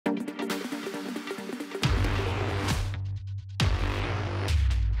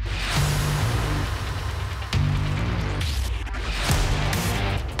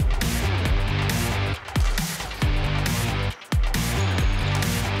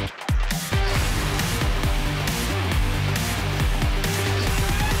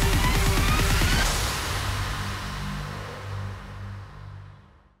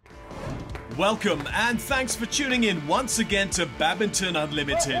Welcome and thanks for tuning in once again to Badminton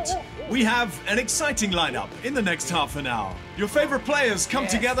Unlimited. We have an exciting lineup in the next half an hour. Your favorite players come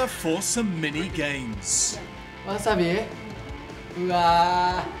together for some mini games. Wasabi.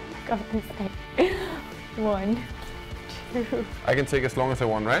 One, two. I can take as long as I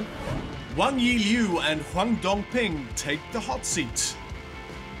want, right? Wang Liu and Huang take the hot seat.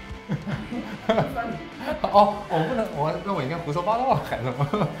 哦，我不能，那我应该胡说八道还是吗？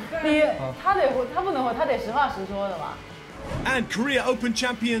他不能，他得实话实说的嘛。 And Korea Open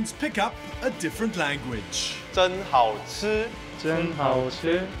champions pick up a different language. 真好吃，真好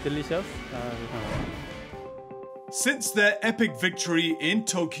吃 ，delicious。 Since their epic victory in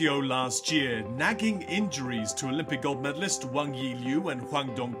Tokyo last year, nagging injuries to Olympic gold medalist Wang Liu and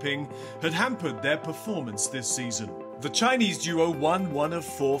Huang Dongping had hampered their performance this season. The Chinese duo won one of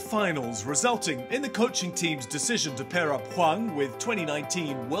 4 finals, resulting in the coaching team's decision to pair up Huang with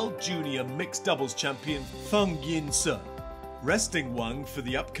 2019 World Junior Mixed Doubles champion Feng Yinse, resting Wang for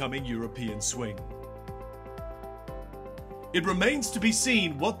the upcoming European swing. It remains to be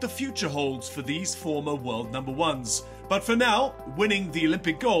seen what the future holds for these former world number ones, but for now, winning the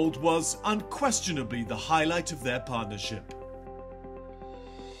Olympic gold was unquestionably the highlight of their partnership. "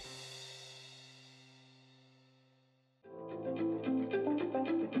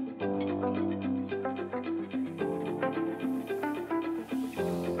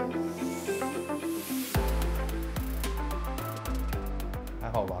还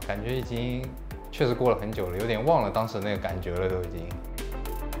好吧，感觉已经确实过了很久了，有点忘了当时那个感觉了，都已经。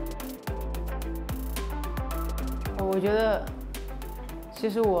我觉得，其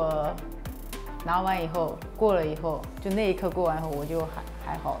实我拿完以后，过了以后，就那一刻过完以后，我就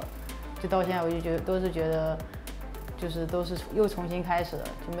还好了。就到现在，我就觉得，就是都是又重新开始了，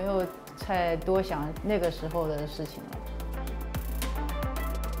就没有再多想那个时候的事情了。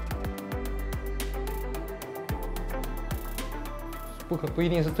 不一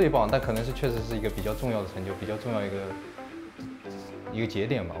定是最棒，但可能是确实是一个比较重要的成就，比较重要一个节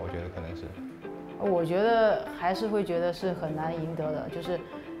点吧，我觉得可能是。我觉得还是会觉得是很难赢得的，就是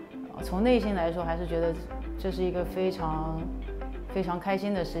从内心来说，还是觉得这是一个非常开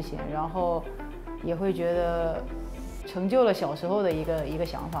心的事情，然后也会觉得成就了小时候的一个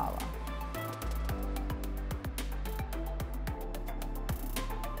想法吧。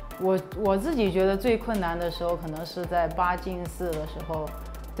 我自己觉得最困难的时候，可能是在8进4的时候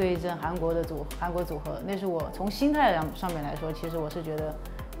对阵韩国组合，那是我从心态上面来说，其实我是觉得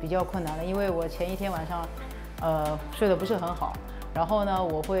比较困难的，因为我前一天晚上睡得不是很好，然后呢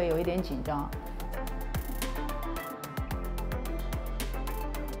我会有一点紧张。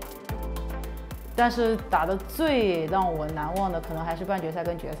但是打得最让我难忘的，可能还是半决赛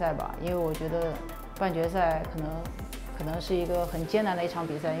跟决赛吧，因为我觉得半决赛可能是一个很艰难的一场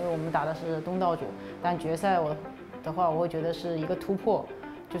比赛，因为我们打的是东道主，但决赛的话，我会觉得是一个突破，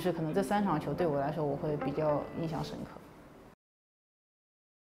就是可能这3场球对我来说，我会比较印象深刻。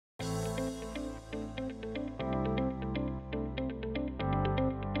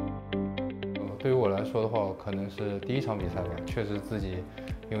对于我来说的话，可能是第1场比赛吧，确实自己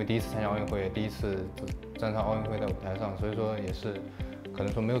因为第1次参加奥运会，第1次站上奥运会的舞台上，所以说也是。 可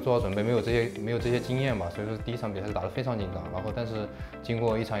能说没有做好准备，没有这些经验吧，所以说第1场比赛是打得非常紧张。然后，但是经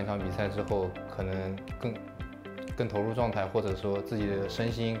过一场比赛之后，可能更投入状态，或者说自己的身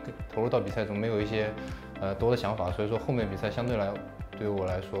心投入到比赛中，没有一些多的想法，所以说后面比赛相对对我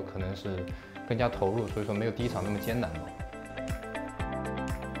来说可能是更加投入，所以说没有第1场那么艰难吧。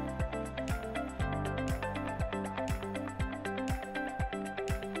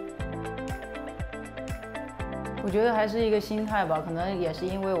 我觉得还是一个心态吧，可能也是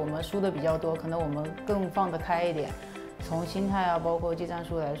因为我们输的比较多，可能我们更放得开一点。从心态啊，包括技战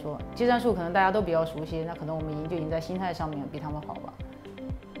术来说，技战术可能大家都比较熟悉，那可能我们赢在心态上面比他们好吧。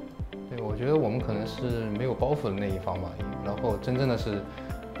对，我觉得我们可能是没有包袱的那一方吧，然后真正的是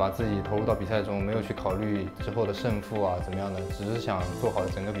把自己投入到比赛中，没有去考虑之后的胜负啊怎么样的，只是想做好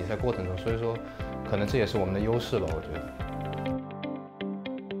整个比赛过程中，所以说可能这也是我们的优势吧，我觉得。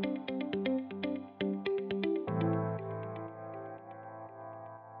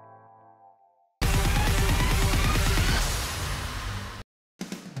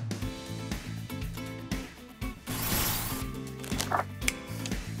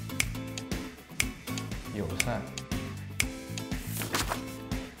 友善。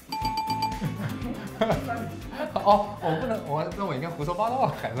哦，我不能，那我应该胡说八道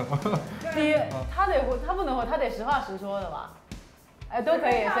还是吗？他不能，他得实话实说的吧？哎，都可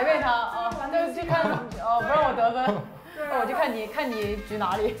以，随便他啊，反正就看不让我得分，那我就看你举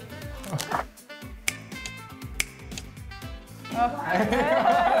哪里。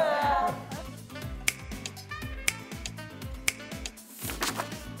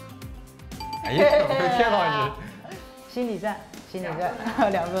哎呀，我没骗到你。心理战，2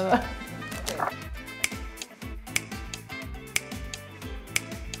分了。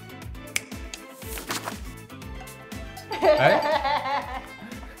哎，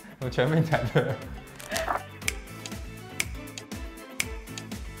我全没猜对。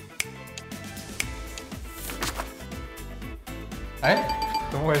哎，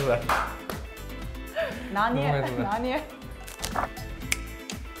怎么回事？拿捏，怎么回事拿捏。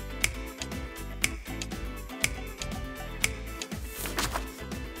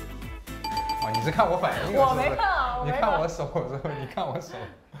哦，你是看我反应？我没看啊，我没看。你看我手是吧？你看我手。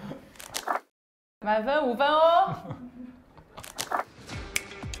满分5分哦。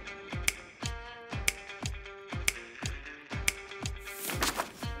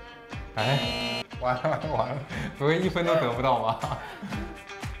哎，完了，不会1分都得不到吧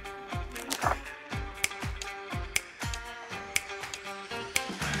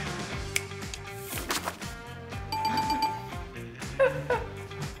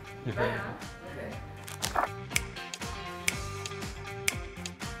？1分。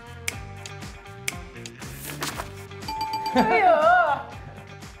哎呦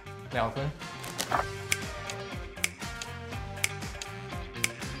2分。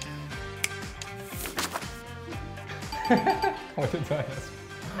我就知道你要说。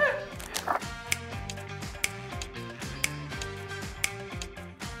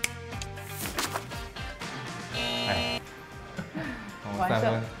哎，完胜3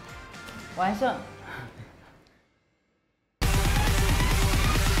分。完胜。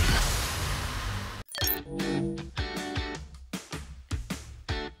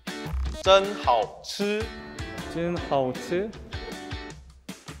真好吃，真好吃，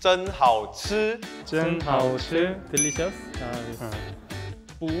真好吃，真好吃，delicious。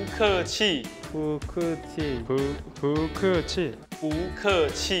不客气，不客气，不客气，不客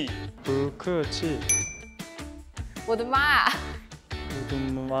气，不客气。我的妈呀！我的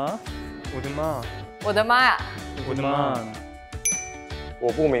妈！我的妈！我的妈呀！我的妈！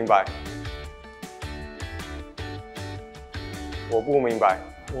我不明白，我不明白，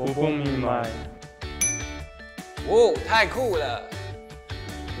我不明白。哦，太酷了！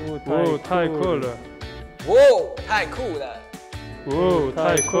哦，太酷了！哦，太酷了！哦，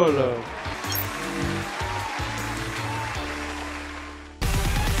太酷了！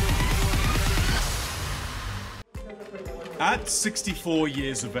 At 64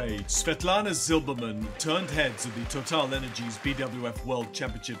 years of age, Svetlana Zilberman turned heads of the TotalEnergies BWF World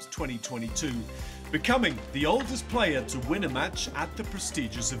Championships 2022, becoming the oldest player to win a match at the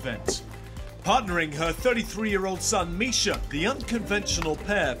prestigious event. Partnering her 33-year-old son Misha, the unconventional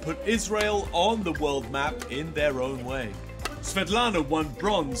pair put Israel on the world map in their own way. Svetlana won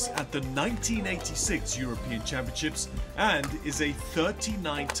bronze at the 1986 European Championships and is a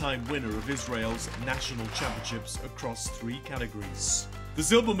 39-time winner of Israel's national championships across 3 categories. The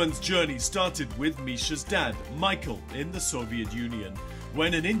Zilbermans' journey started with Misha's dad, Michael, in the Soviet Union,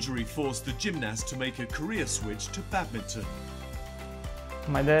 when an injury forced the gymnast to make a career switch to badminton.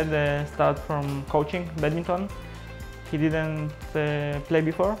 My dad started from coaching badminton. He didn't play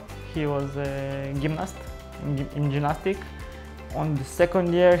before. He was a gymnast in gymnastics. On the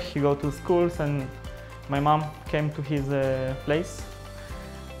second year, he go to schools, and my mom came to his place.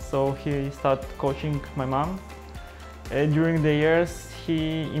 So he started coaching my mom. During the years,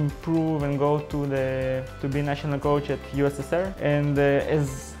 he improved and go to be national coach at USSR. And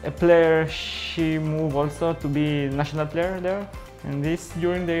as a player, she moved also to be national player there. And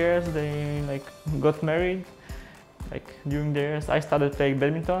during the years, they got married. During the years, I started playing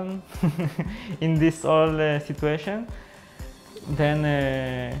badminton in this whole situation. Then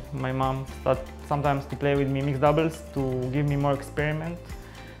my mom started sometimes to play with me mixed doubles to give me more experiment,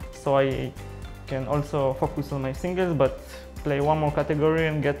 so I can also focus on my singles but play one more category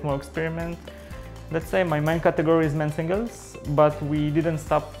and get more experiment. Let's say my main category is men's singles, but we didn't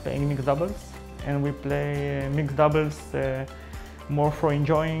stop playing mixed doubles, and we play mixed doubles more for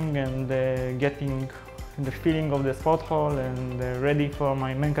enjoying and getting the feeling of the sport hall and ready for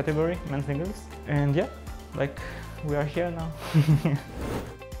my main category, men's singles. And yeah, we are here now.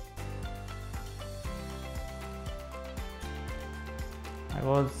 I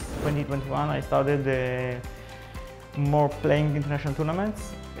was 2021, I started more playing international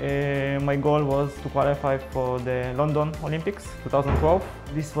tournaments. My goal was to qualify for the London Olympics 2012.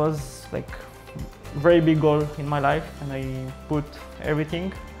 This was very big goal in my life, and I put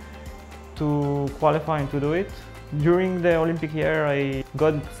everything to qualify and to do it. During the Olympic year, I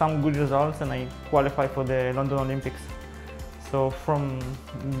got some good results and I qualified for the London Olympics. So from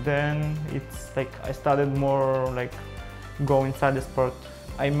then, it's I started more go inside the sport.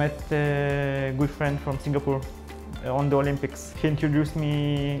 I met a good friend from Singapore on the Olympics. He introduced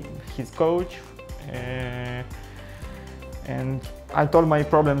me his coach, and I told my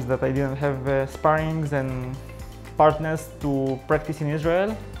problems that I didn't have sparrings and partners to practice in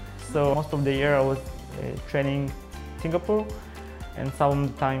Israel. So most of the year I was training Singapore and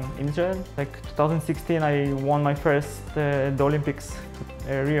some time in Israel. Like 2016 I won my first the Olympics,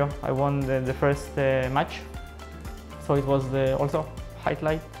 Rio. I won the first match. So it was also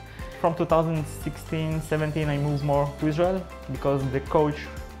highlight. From 2016-17 I moved more to Israel because the coach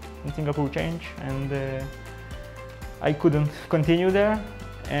in Singapore changed and I couldn't continue there.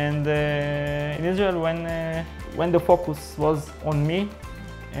 And in Israel, when the focus was on me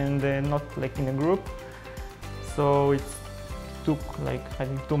and not like in a group, so it took like I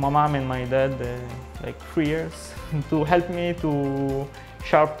think to my mom and my dad like 3 years to help me to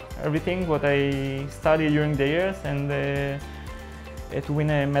sharp everything what I studied during the years and to win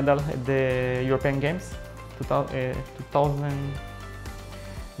a medal at the European Games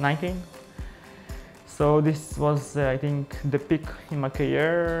 2019. So this was, I think, the peak in my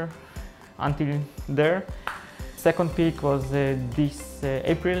career until there. Second peak was this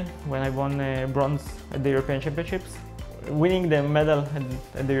April when I won bronze at the European Championships. Winning the medal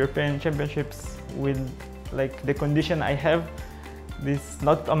at the European Championships with like the condition I have, this is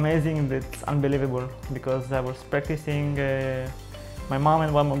not amazing, it's unbelievable because I was practicing my mom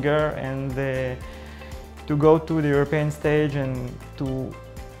and one more girl and to go to the European stage and to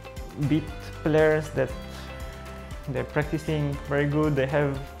beat players that they're practicing very good, they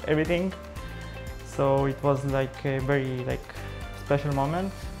have everything. So it was like a very special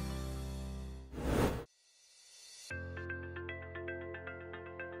moment.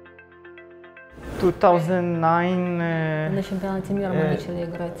 In 2009, На чемпионате мира мы начали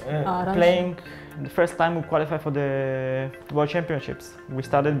играть. playing the first time we qualified for the World Championships. We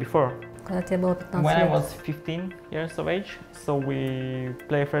started before. Когда тебе было 15 When I лет. was 15 years of age, so we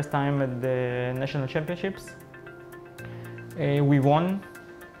played first time at the national championships. We won.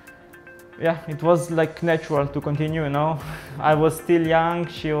 Yeah, it was like natural to continue, you know. I was still young,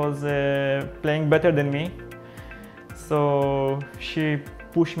 she was playing better than me. So she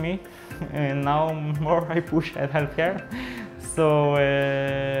pushed me and now more I push and help her. So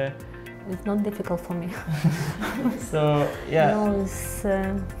It's not difficult for me. so yeah. No,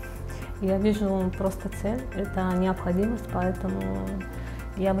 я вижу просто цель, это необходимость, поэтому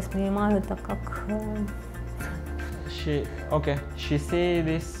я воспринимаю это как... She see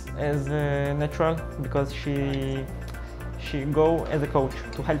this as natural because she go as a coach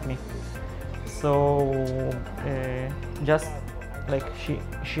to help me. So just like she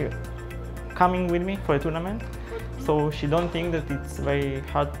coming with me for a tournament, so she don't think that it's very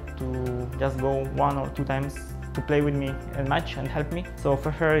hard to just go 1 or 2 times to play with me a match and help me. So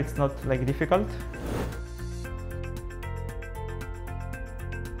for her it's not like difficult.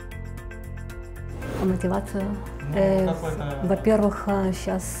 Мотивация. Во-первых,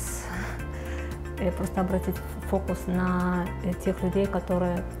 сейчас просто обратить фокус на тех людей,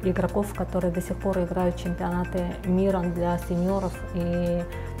 игроков, которые до сих пор играют чемпионаты мира для сеньоров, и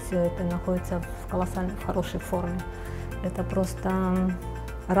все это находится в хорошей форме. Это просто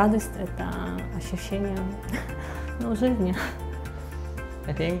радость, это ощущение жизни.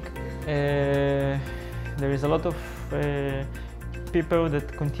 I think there is a lot of people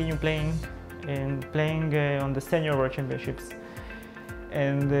that continue playing on the senior world championships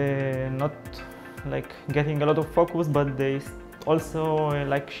and not like getting a lot of focus, but they also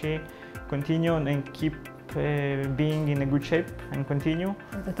like she continue and keep being in a good shape and continue.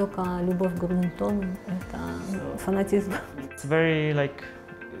 Это только любовь к бадминтону, это фанатизм. It's very like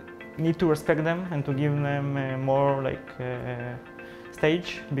need to respect them and to give them more like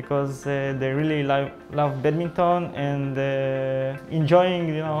stage because they really love badminton and enjoying,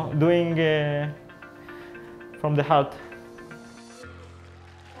 you know, doing from the heart.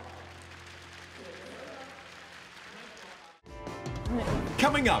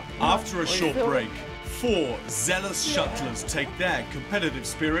 Coming up after a short break, 4 zealous shuttlers take their competitive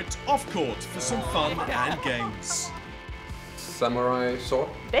spirit off court for some fun and games. Samurai sword.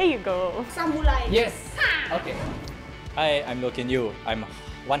 There you go. Samurai. Yes. Okay. Hi, I'm looking you. I'm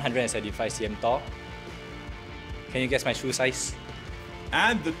 175 cm tall. Can you guess my shoe size?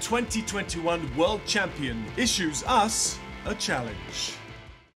 And the 2021 world champion issues us a challenge.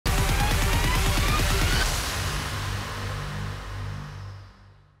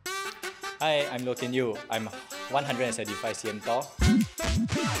 Hi, I'm looking you. I'm 175 cm tall.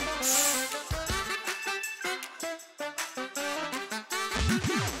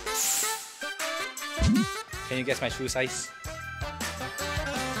 Can you guess my shoe size?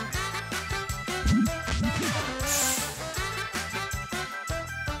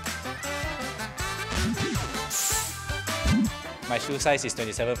 My shoe size is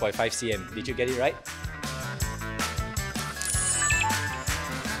 27.5 cm. Did you get it right?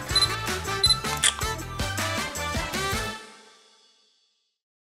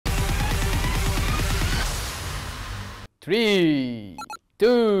 Three,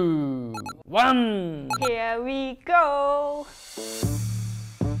 two, one. Here we go.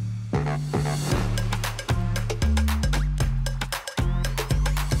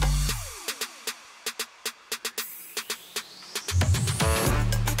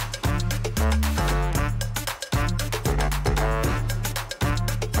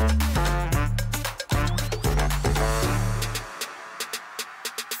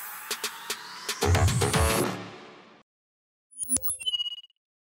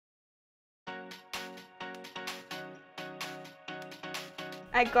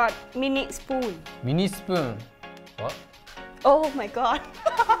 I got mini spoon. Mini spoon. What? Oh my god.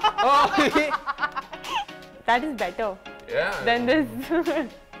 Oh. That is better. Yeah. Than this.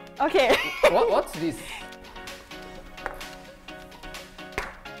 Okay. What's this?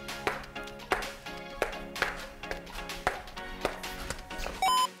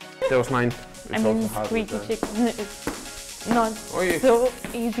 That was 9. I mean, squeaky chicken is not so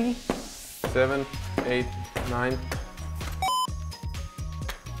easy. 7, 8, 9.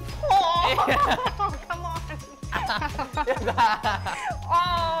 Oh, come on.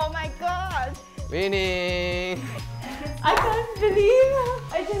 Oh my god. Winning. I can't believe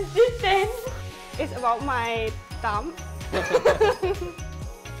I just did 10. It's about my thumb.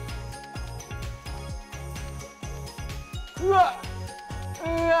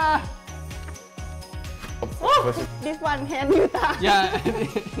 Oh, this one hand you touch. Yeah,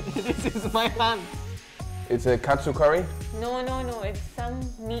 this is my hand. It's a katsu curry. No, it's some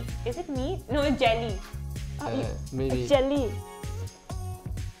meat. Is it meat? No, it's jelly. Maybe. It's jelly.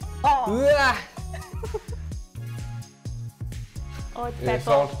 Oh. Oh, it's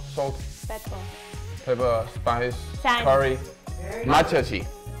pepper. Salt, Pepper. pepper, spice, Sand. curry, matcha tea.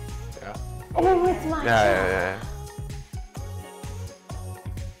 Yeah. Oh, it's matcha.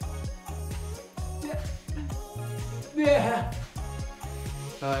 Yeah.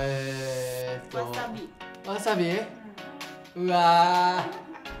 Wasabi. Wasabi? うわ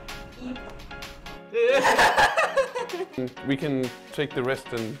We can take the rest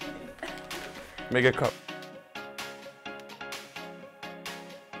and make a cup.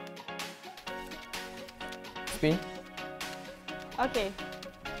 Spin. Okay.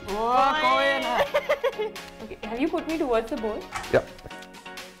 Oh, Okay, have you put me towards the bowl? Yeah.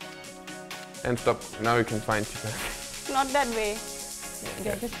 And stop. Now you can find chicken. Not that way.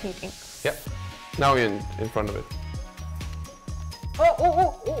 They're just eating. Yeah. Now you're in front of it.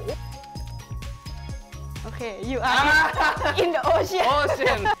 Oh. Okay, you are in the ocean.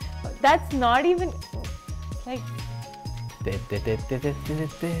 Ocean. That's not even like.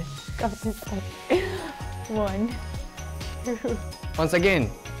 Come inside. 1, 2, Once again.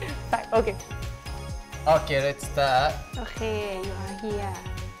 5. Okay. Okay, let's start. Okay, you are here.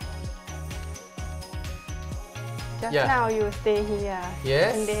 Just Yeah. now you stay here.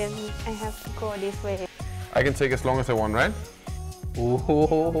 Yes. And then I have to go this way. I can take as long as I want, right?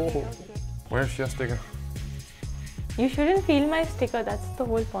 Oh. Where's your sticker? You shouldn't feel my sticker, that's the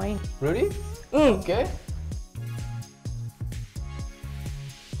whole point. Really? Okay.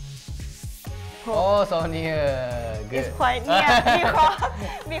 Oh, so near. Good. It's quite near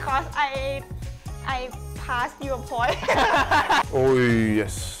because I passed your point. Oh,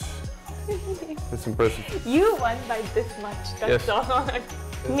 yes. That's impressive. You won by this much, that's Yes. all.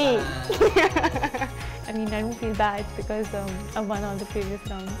 Me. I mean, I don't feel bad because I won all the previous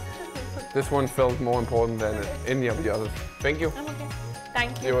rounds. This one felt more important than any of the others. Thank you. I'm okay.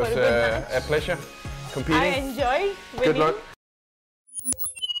 Thank you It for was a good match. a pleasure competing. I enjoy winning. Good luck.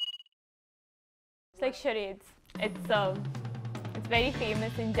 It's like charades. It's very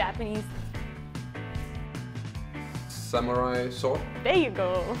famous in Japanese. Samurai sword. There you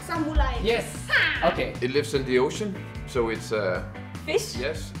go. Samurai. Yes. Okay. It lives in the ocean, so it's Fish.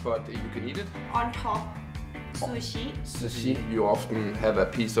 yes, but you can eat it. On top. Sushi. Sushi. You often have a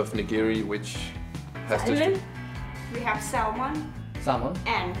piece of nigiri which has this We have salmon. Salmon.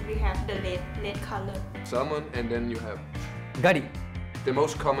 And we have the red color. salmon, and then you have Gari. the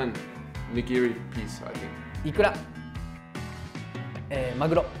most common nigiri piece, I think. Ikura.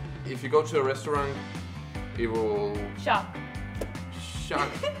 Maguro. If you go to a restaurant, it will Shark. shark.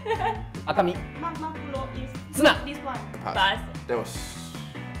 Akami. Makuro is Tuna. this one. Pass. That was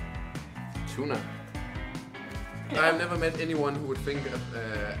tuna. I've never met anyone who would think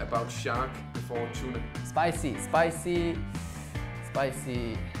about shark before tuna. Spicy.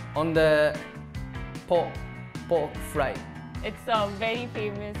 On the pork fry. It's very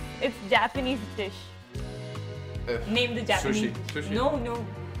famous. It's Japanese dish. Name the Japanese. Sushi. No, no.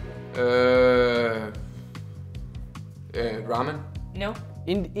 Ramen. No.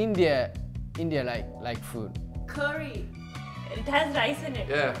 India like food. Curry. It has rice in it.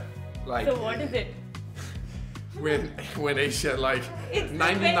 Yeah, like. So what is it? When Asia, like, It's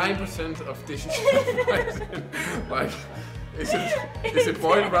 99% of dishes have rice in. Like, is it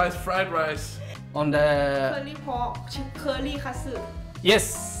boiled rice, fried rice? On the curly pork, curly katsu.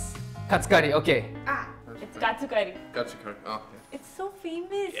 yes, katsukari. Okay. It's katsukari. Katsukari. Oh, yeah. It's so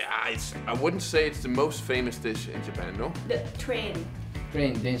famous. Yeah, I wouldn't say it's the most famous dish in Japan, no? The train.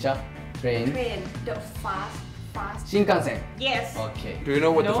 Train, densha, train. Train. The fast. Shinkansen. Yes. Okay. Do you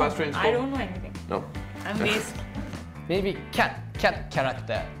know what the fast train's called? I don't know anything. No. I'm based. Maybe cat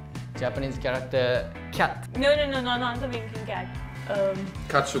character. Japanese character cat. No, not the winking cat.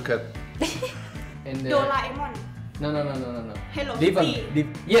 Katsukat. And Doraemon. No. Hello Kitty.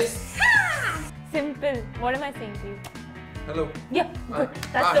 Yes. Simple. What am I saying, please? Hello. Yeah, good.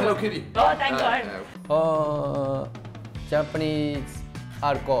 That's the Hello one. Kitty. Oh, thank God. Japanese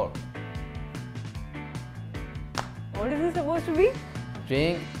alcohol. What is this supposed to be?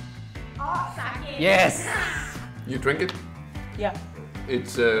 Drink. Oh, sake. Yes. You drink it? Yeah.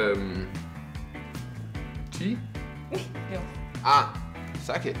 It's tea? No.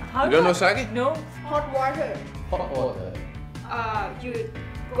 Sake. How You don't know sake? No. Hot water. Hot water. You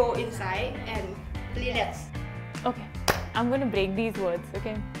go inside and relax. Okay. I'm gonna break these words,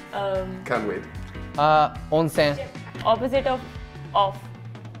 okay? Can't wait. Onsen. Opposite of off.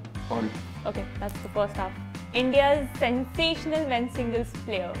 On. Okay, that's the first half. India's sensational men's singles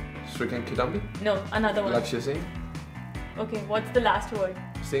player. Srikanth Kidambi? No, another one. Lakshya Singh? Okay, what's the last word?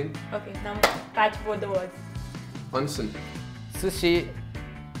 Singh? Okay, now patch both the words. Onsen. Sushi.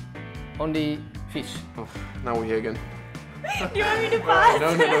 Only fish. Oh, now we're here again. Do you want me to pass?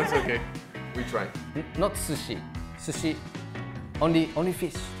 No, it's okay. We try. Not sushi. Sushi. Only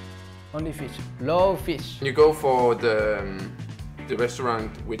fish. Only fish. Raw fish. You go for the restaurant,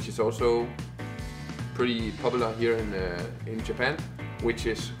 which is also pretty popular here in Japan, which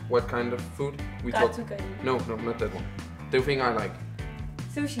is what kind of food? Katsukari. No, not that one. The thing I like.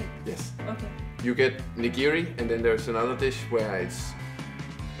 Sushi. Yes. Okay. You get nigiri, and then there's another dish where it's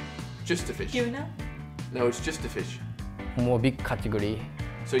just the fish. Tuna? No, it's just the fish. More big category.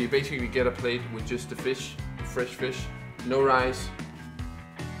 So you basically get a plate with just the fish, fresh fish, no rice.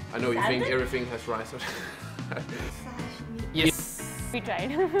 I know you think everything has rice on it. Yes. We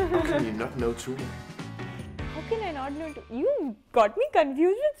tried. How can you not know tuna? How can I not know? You got me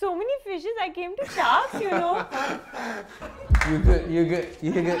confused with so many fishes. I came to sharks, you know. You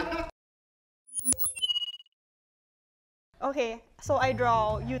good. Okay, so I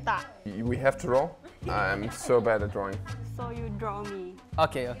draw Yuta. We have to draw? I'm so bad at drawing. So you draw me.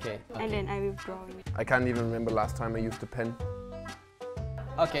 Okay. And then I will draw you. I can't even remember last time I used a pen.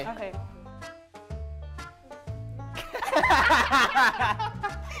 Okay. Okay.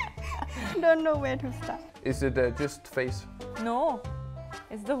 Don't know where to start. Is it just face? No,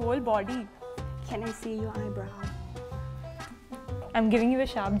 it's the whole body. Can I see your eyebrow? I'm giving you a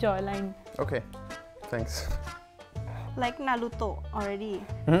sharp jawline. Okay, thanks. Like Naruto already.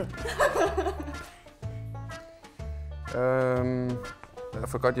 I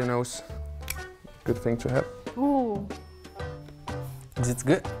forgot your nose. Good thing to have. Ooh. Is it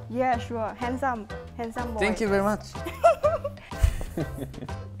good? Yeah, sure. Handsome boy. Thank you very much.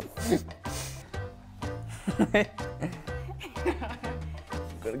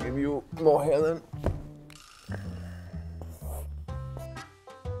 Gotta give you more hair then.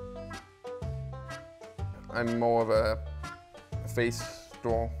 I'm more of a face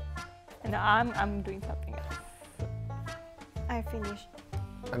draw. No, I'm doing something else. I finished.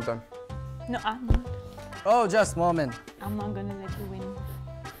 I'm done. No, I'm not. Oh, just a moment. I'm not gonna let you win.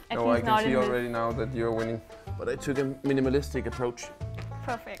 At No, I least can not see in this. already now that you're winning. But I took a minimalistic approach.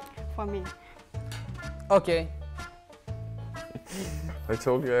 Perfect for me. Okay. I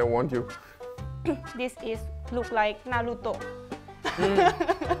told you I want you. This is look like Naruto.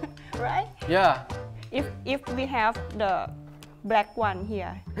 Right? Yeah. If we have the black one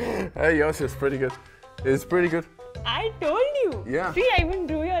here. Hey, yours is pretty good. It's pretty good. I told you. Yeah. See, I even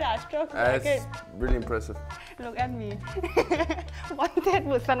drew your Astrox bracket. That's really impressive. Look at me. Wanted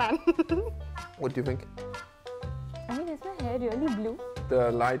Musanan. What do you think? I mean, is my hair really blue?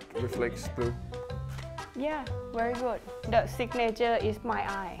 The light reflects blue. Yeah, very good. The signature is my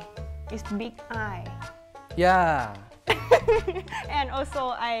eye. It's big eye. Yeah. And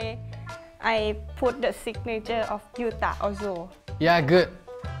also I put the signature of Yuta also. Yeah, good.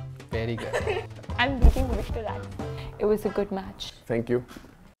 Very good. I'm beating Victor at. it was a good match. Thank you.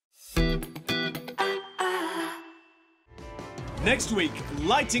 Next week,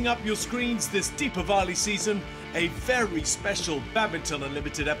 lighting up your screens this Deepavali season, a very special Badminton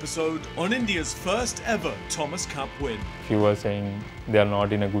Unlimited episode on India's first ever Thomas Cup win. If you were saying they are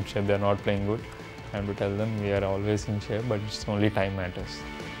not in a good shape, they are not playing good, I have to tell them we are always in shape, but it's only time matters.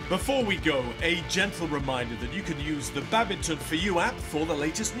 Before we go, a gentle reminder that you can use the Badminton For You app for the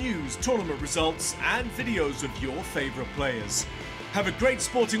latest news, tournament results and videos of your favourite players. Have a great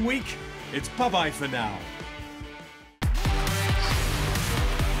sporting week. It's bye-bye for now.